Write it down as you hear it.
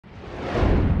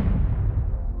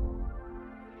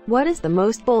What is the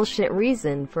most bullshit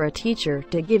reason for a teacher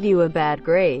to give you a bad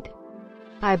grade?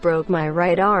 I broke my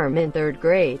right arm in 3rd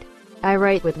grade. I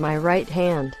write with my right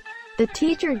hand. The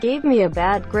teacher gave me a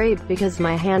bad grade because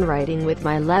my handwriting with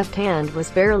my left hand was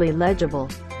barely legible.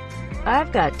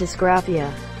 I've got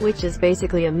dysgraphia, which is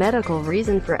basically a medical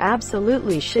reason for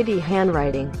absolutely shitty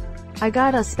handwriting. I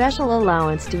got a special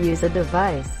allowance to use a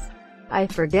device. I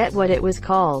forget what it was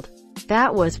called.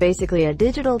 That was basically a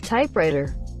digital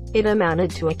typewriter. It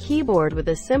amounted to a keyboard with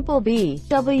a simple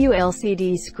BW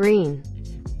LCD screen.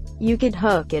 You could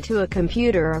hook it to a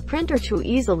computer or printer to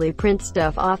easily print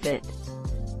stuff off it.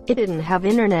 It didn't have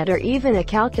internet or even a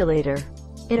calculator.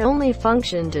 It only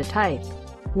functioned to type.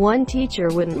 One teacher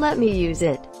wouldn't let me use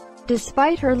it,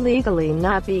 despite her legally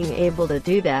not being able to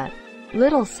do that.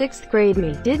 Little 6th grade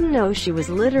me didn't know she was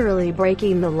literally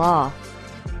breaking the law,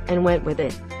 and went with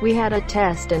it. We had a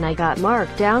test and I got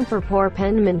marked down for poor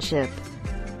penmanship.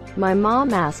 My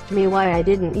mom asked me why I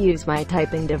didn't use my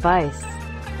typing device,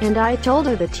 and I told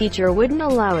her the teacher wouldn't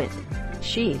allow it.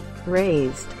 She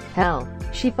raised hell.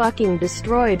 She fucking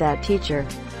destroyed that teacher.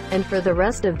 And for the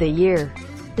rest of the year,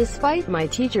 despite my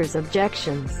teacher's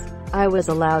objections, I was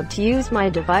allowed to use my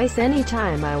device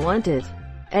anytime I wanted.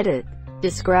 Edit.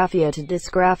 Dysgraphia to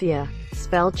dysgraphia.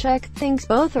 Spell check thinks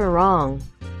both are wrong,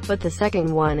 but the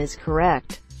second one is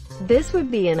correct. This would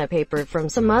be in a paper from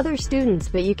some other students,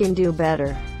 but you can do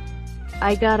better.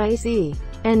 I got IC,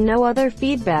 and no other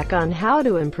feedback on how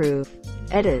to improve.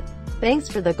 Edit. Thanks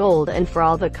for the gold and for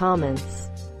all the comments.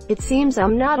 It seems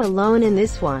I'm not alone in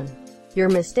this one. Your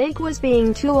mistake was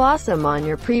being too awesome on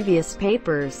your previous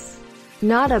papers.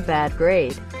 Not a bad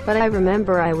grade, but I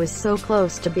remember I was so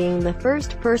close to being the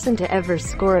first person to ever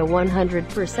score a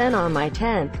 100% on my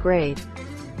 10th grade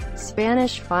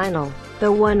Spanish final.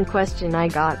 The one question I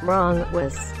got wrong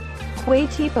was, ¿Qué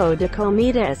tipo de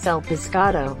comida es el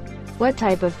pescado? What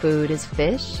type of food is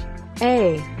fish?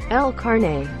 A. El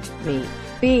carne, meat.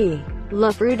 B. La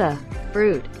fruta,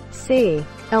 fruit. C.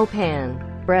 El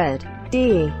pan, bread.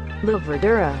 D. La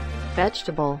verdura,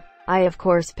 vegetable. I of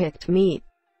course picked meat,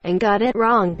 and got it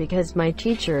wrong because my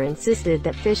teacher insisted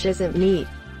that fish isn't meat.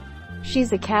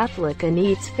 She's a Catholic and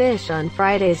eats fish on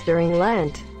Fridays during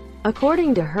Lent.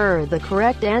 According to her, the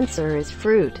correct answer is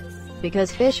fruit,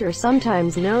 because fish are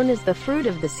sometimes known as the fruit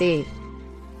of the sea.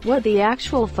 What the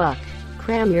actual fuck?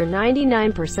 Cram your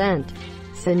 99%.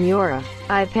 Senora,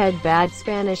 I've had bad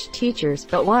Spanish teachers,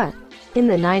 but what? In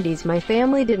the 90s my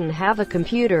family didn't have a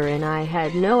computer and I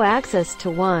had no access to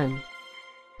one.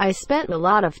 I spent a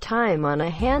lot of time on a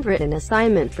handwritten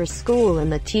assignment for school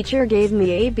and the teacher gave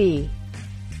me a B.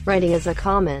 Writing as a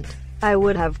comment. I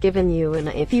would have given you an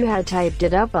A if you had typed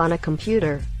it up on a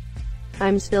computer.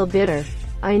 I'm still bitter.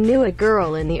 I knew a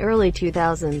girl in the early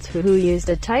 2000s who used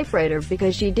a typewriter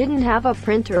because she didn't have a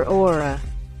printer or a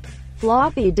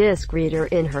floppy disk reader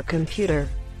in her computer.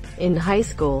 In high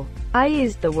school, I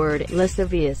used the word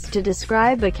lascivious to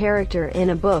describe a character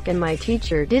in a book and my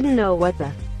teacher didn't know what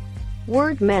the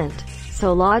word meant,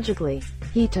 so logically,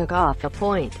 he took off a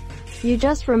point. You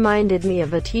just reminded me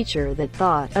of a teacher that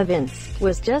thought evince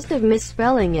was just a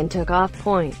misspelling and took off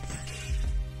points.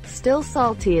 Still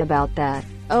salty about that.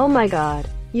 Oh my god.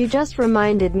 You just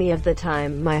reminded me of the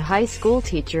time my high school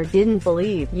teacher didn't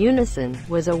believe unison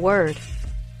was a word.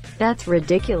 That's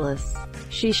ridiculous.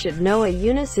 She should know a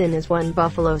unison is one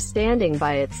buffalo standing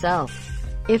by itself.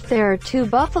 If there are two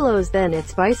buffaloes then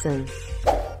it's bison.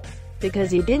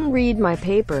 Because he didn't read my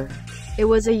paper. It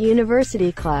was a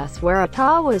university class where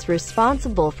Ata was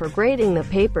responsible for grading the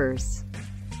papers.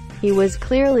 He was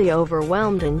clearly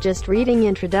overwhelmed and just reading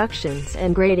introductions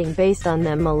and grading based on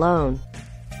them alone.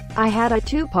 I had a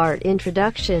two-part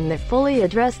introduction that fully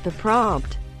addressed the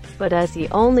prompt, but as he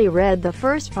only read the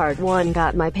first part, one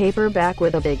got my paper back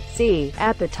with a big C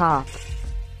at the top.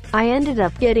 I ended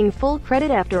up getting full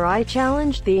credit after I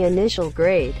challenged the initial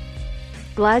grade.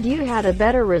 Glad you had a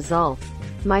better result.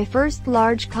 My first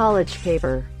large college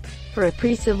paper, for a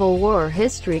pre-Civil War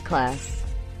history class.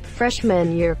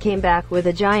 Freshman year came back with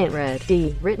a giant red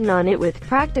D written on it with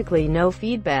practically no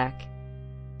feedback.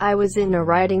 I was in a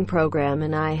writing program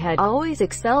and I had always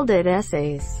excelled at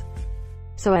essays,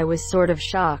 so I was sort of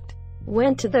shocked.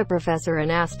 Went to the professor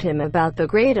and asked him about the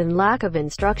grade and lack of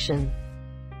instruction.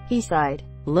 He sighed,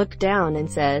 looked down and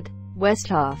said,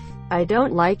 "Westhoff, I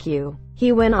don't like you."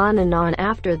 He went on and on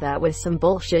after that with some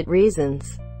bullshit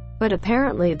reasons. But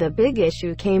apparently the big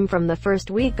issue came from the first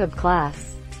week of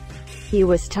class. He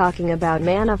was talking about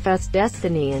manifest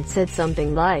destiny and said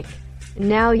something like,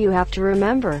 "Now you have to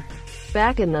remember,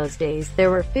 back in those days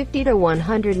there were 50 to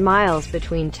 100 miles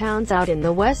between towns out in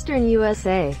the western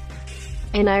USA.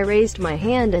 and I raised my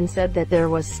hand and said that there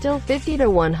was still 50 to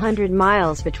 100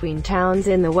 miles between towns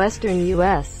in the western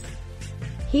U.S.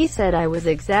 He said I was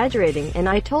exaggerating, and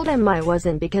I told him I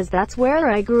wasn't because that's where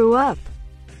I grew up.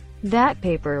 That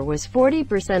paper was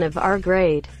 40% of our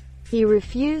grade. He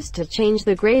refused to change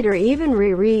the grade or even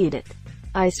reread it.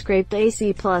 I scraped a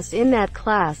C+ in that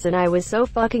class, and I was so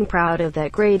fucking proud of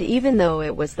that grade even though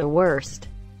it was the worst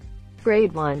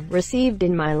grade 1 received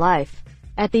in my life.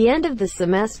 At the end of the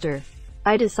semester,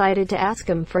 I decided to ask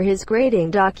him for his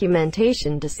grading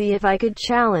documentation to see if I could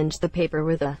challenge the paper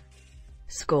with a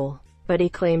school, but he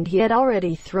claimed he had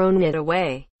already thrown it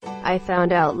away. I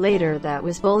found out later that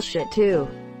was bullshit too,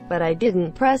 but I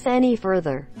didn't press any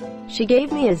further. She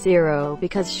gave me a 0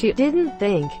 because she didn't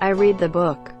think I read the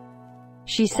book.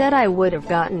 She said I would have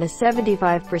gotten a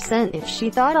 75% if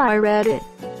she thought I read it.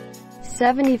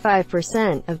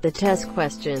 75% of the test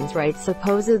questions right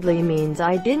supposedly means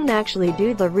I didn't actually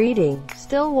do the reading.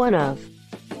 Still one of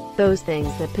those things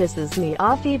that pisses me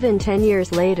off even 10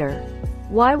 years later.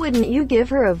 Why wouldn't you give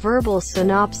her a verbal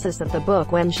synopsis of the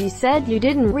book when she said you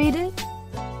didn't read it?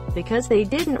 Because they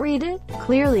didn't read it?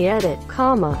 Clearly edit,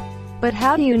 comma. But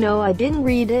how do you know I didn't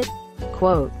read it?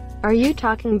 Quote, are you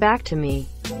talking back to me,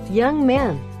 young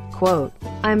man? Quote,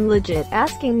 I'm legit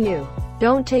asking you.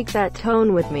 Don't take that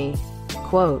tone with me.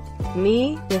 Quote,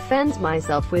 me, defends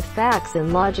myself with facts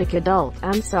and logic. Adult,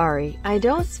 I'm sorry, I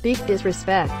don't speak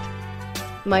disrespect.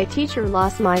 My teacher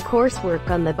lost my coursework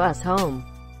on the bus home.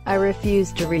 I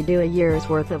refused to redo a year's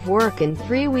worth of work in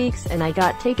 3 weeks, and I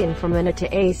got taken from an A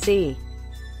to AC.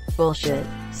 Bullshit.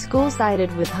 School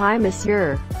sided with hi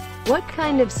monsieur. What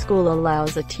kind of school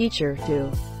allows a teacher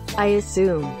to, I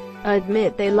assume,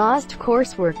 admit they lost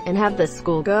coursework and have the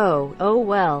school go, oh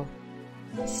well,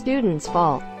 student's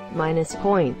fault, minus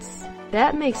points?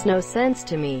 That makes no sense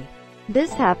to me.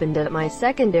 This happened at my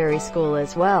secondary school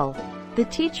as well. The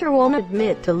teacher won't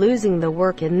admit to losing the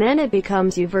work, and then it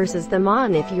becomes you versus them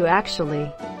on if you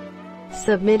actually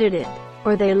submitted it,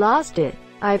 or they lost it.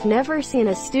 I've never seen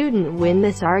a student win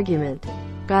this argument.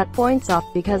 Got points off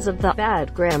because of the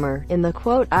bad grammar in the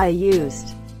quote I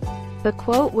used. The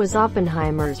quote was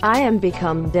Oppenheimer's I am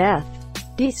become death,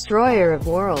 destroyer of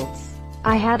worlds.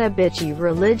 I had a bitchy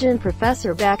religion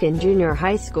professor back in junior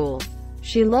high school.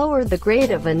 She lowered the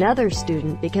grade of another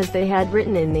student because they had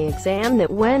written in the exam that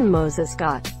when Moses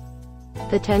got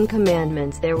the 10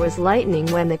 Commandments there was lightning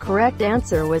when the correct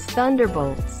answer was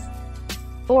thunderbolts.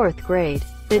 4th grade,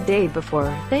 the day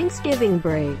before Thanksgiving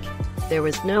break. There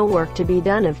was no work to be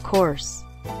done, of course.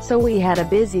 So we had a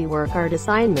busy work art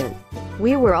assignment.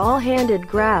 We were all handed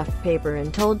graph paper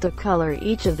and told to color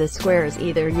each of the squares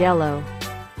either yellow,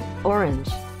 orange,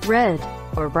 red,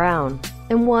 or brown.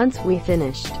 And once we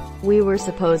finished, we were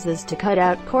supposed to cut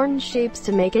out corn shapes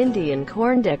to make Indian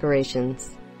corn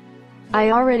decorations.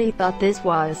 I already thought this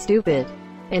was stupid,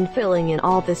 and filling in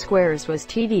all the squares was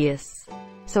tedious.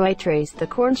 So I traced the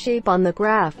corn shape on the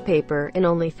graph paper and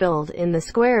only filled in the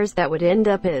squares that would end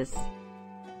up as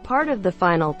part of the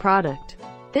final product.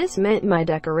 This meant my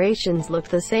decorations looked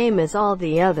the same as all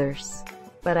the others.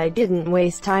 But I didn't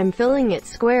waste time filling it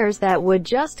squares that would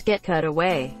just get cut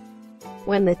away.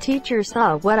 When the teacher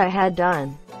saw what I had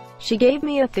done, she gave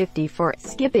me a 50 for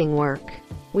skipping work.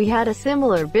 We had a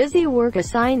similar busy work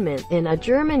assignment in a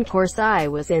German course I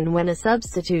was in when a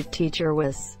substitute teacher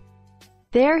was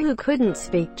there who couldn't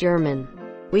speak German.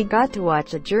 We got to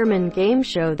watch a German game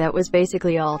show that was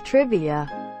basically all trivia,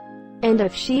 and a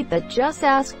sheet that just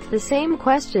asked the same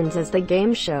questions as the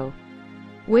game show,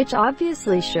 which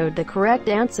obviously showed the correct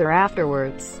answer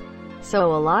afterwards.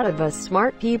 So a lot of us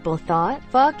smart people thought,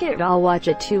 fuck it, I'll watch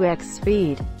at 2x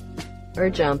speed, or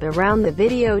jump around the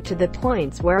video to the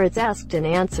points where it's asked and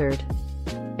answered,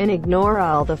 and ignore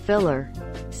all the filler.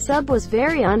 Sub was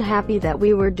very unhappy that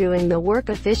we were doing the work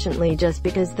efficiently just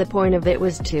because the point of it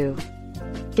was to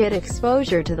get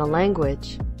exposure to the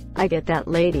language. I get that,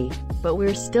 lady, but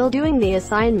we're still doing the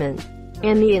assignment,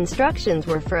 and the instructions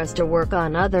were for us to work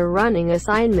on other running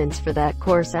assignments for that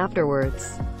course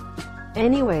afterwards.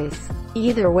 Anyways,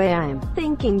 either way I'm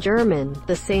thinking German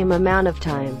the same amount of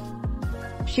time.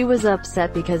 She was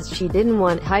upset because she didn't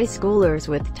want high schoolers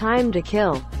with time to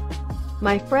kill.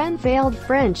 My friend failed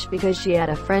French because she had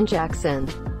a French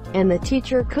accent, and the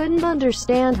teacher couldn't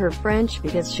understand her French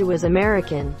because she was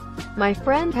American. My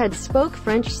friend had spoke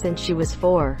French since she was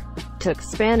 4. Took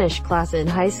Spanish class in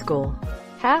high school.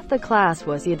 Half the class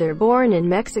was either born in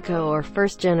Mexico or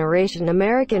first-generation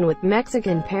American with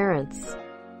Mexican parents.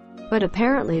 But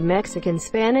apparently Mexican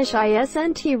Spanish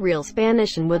isn't real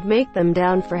Spanish and would make them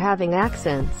down for having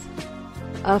accents.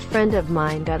 A friend of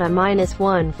mine got a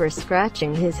 -1 for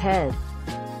scratching his head.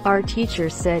 Our teacher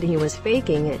said he was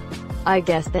faking it. I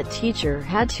guess that teacher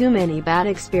had too many bad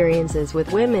experiences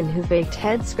with women who faked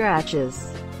head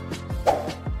scratches.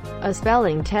 A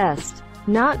spelling test.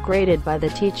 Not graded by the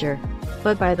teacher,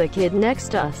 but by the kid next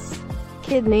to us.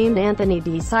 Kid named Anthony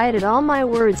decided all my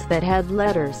words that had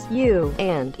letters U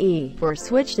and E were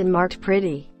switched and marked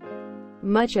pretty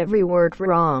much every word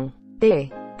wrong.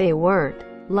 They weren't.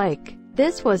 Like,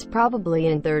 this was probably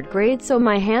in 3rd grade, so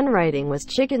my handwriting was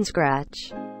chicken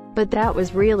scratch. But that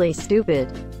was really stupid.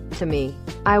 To me,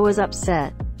 I was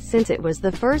upset, since it was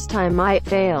the first time I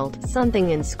failed something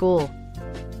in school.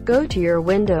 Go to your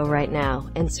window right now,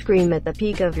 and scream at the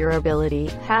peak of your ability,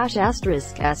 #***,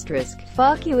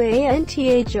 fuck you ***,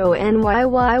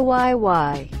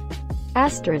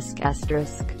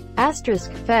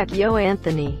 feck yo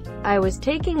Anthony. I was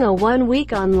taking a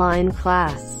 1-week online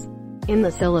class. In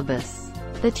the syllabus,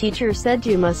 the teacher said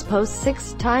you must post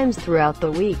 6 times throughout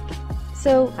the week.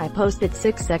 So, I posted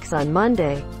 6x on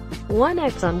Monday,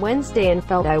 1x on Wednesday, and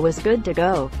felt I was good to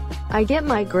go. I get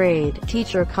my grade,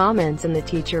 teacher comments, and the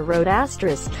teacher wrote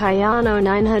 *Kayano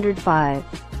 905.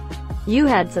 You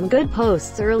had some good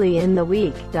posts early in the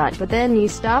week, but then you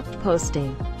stopped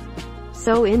posting.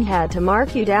 So in had to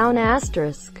mark you down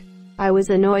 **. I was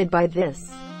annoyed by this,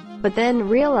 but then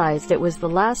realized it was the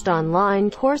last online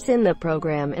course in the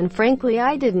program, and frankly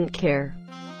I didn't care.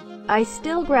 I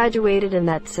still graduated, and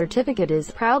that certificate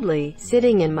is proudly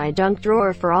sitting in my junk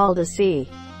drawer for all to see.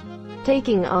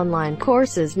 Taking online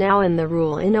courses now, and the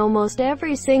rule in almost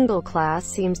every single class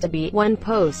seems to be 1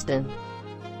 post and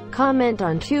comment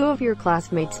on 2 of your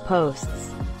classmates' posts.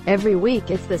 Every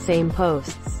week it's the same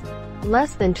posts.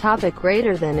 Less than topic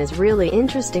greater than is really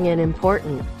interesting and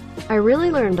important. I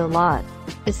really learned a lot,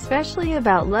 especially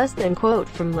about less than quote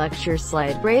from lecture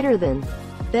slide greater than.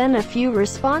 Then a few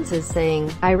responses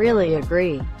saying, I really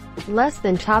agree. Less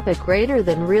than topic greater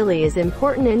than really is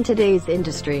important in today's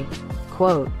industry.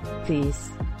 Quote,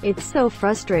 please. It's so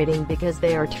frustrating because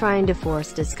they are trying to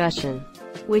force discussion,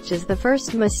 which is the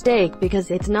first mistake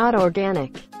because it's not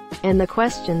organic. And the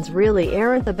questions really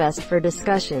aren't the best for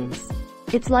discussions.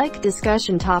 It's like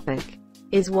discussion topic.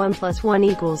 Is 1 +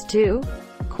 1 = 2?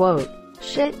 Quote,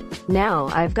 shit, now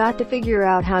I've got to figure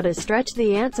out how to stretch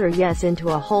the answer yes into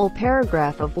a whole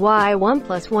paragraph of why 1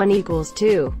 + 1 =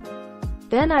 2.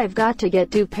 Then I've got to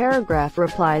get 2 paragraph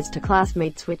replies to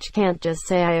classmates which can't just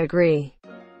say I agree.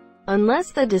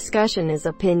 Unless the discussion is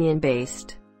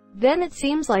opinion-based, then it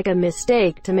seems like a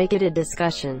mistake to make it a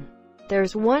discussion.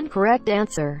 There's one correct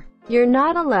answer. You're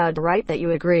not allowed to write that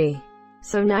you agree.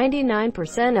 So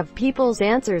 99% of people's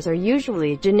answers are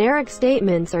usually generic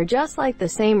statements or just like the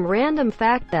same random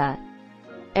fact that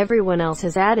everyone else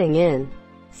is adding in.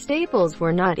 Staples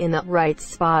were not in the right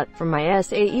spot for my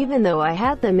essay even though I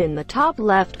had them in the top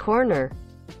left corner.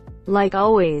 Like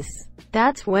always,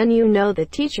 that's when you know the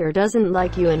teacher doesn't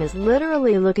like you and is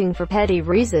literally looking for petty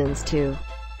reasons to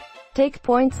take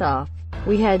points off.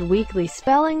 We had weekly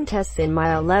spelling tests in my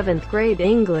 11th grade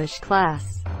English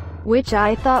class, which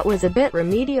I thought was a bit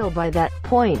remedial by that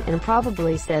point and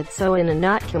probably said so in a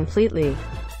not completely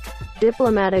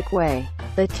diplomatic way.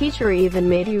 The teacher even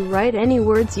made you write any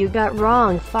words you got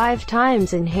wrong 5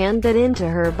 times and hand that in to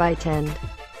her by 10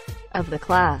 of the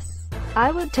class.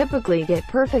 I would typically get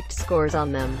perfect scores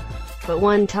on them, but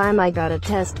one time I got a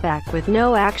test back with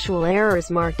no actual errors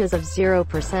marked as of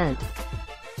 0%.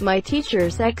 My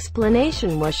teacher's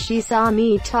explanation was she saw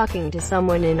me talking to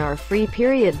someone in our free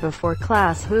period before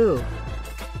class who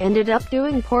ended up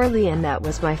doing poorly and that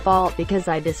was my fault because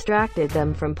I distracted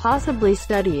them from possibly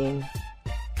studying.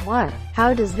 What?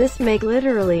 How does this make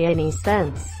literally any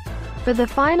sense? For the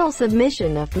final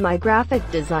submission of my graphic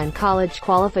design college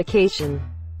qualification,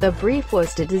 the brief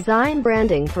was to design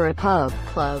branding for a pub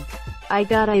club. I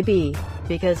got a B,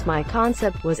 because my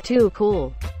concept was too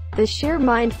cool. The sheer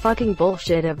mind-fucking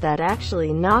bullshit of that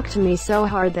actually knocked me so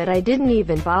hard that I didn't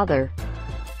even bother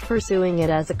pursuing it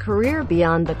as a career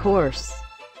beyond the course.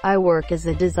 I work as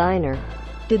a designer.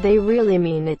 Did they really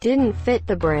mean it didn't fit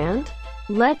the brand?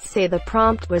 Let's say the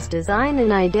prompt was design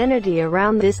an identity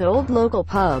around this old local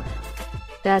pub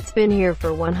that's been here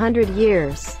for 100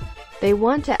 years. They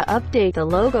want to update the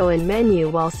logo and menu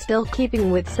while still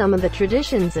keeping with some of the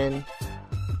traditions and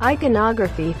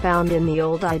iconography found in the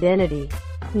old identity.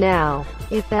 Now,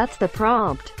 if that's the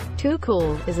prompt, too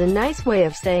cool is a nice way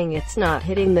of saying it's not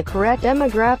hitting the correct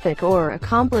demographic or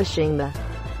accomplishing the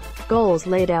goals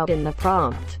laid out in the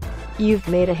prompt. You've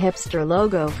made a hipster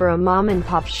logo for a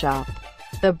mom-and-pop shop.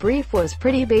 The brief was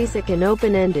pretty basic and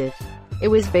open-ended. It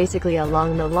was basically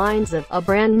along the lines of, a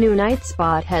brand new night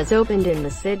spot has opened in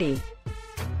the city.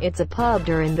 It's a pub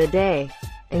during the day.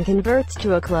 and converts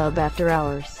to a club after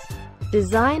hours.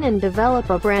 Design and develop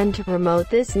a brand to promote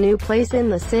this new place in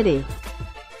the city.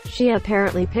 She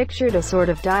apparently pictured a sort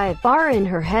of dive bar in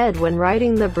her head when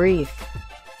writing the brief,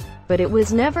 but it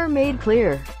was never made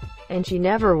clear, and she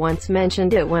never once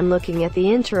mentioned it when looking at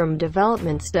the interim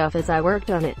development stuff as I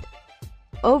worked on it.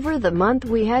 Over the month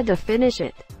we had to finish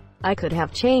it. I could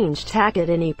have changed tack at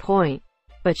any point,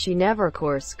 but she never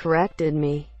course corrected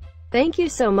me. Thank you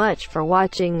so much for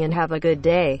watching and have a good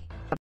day.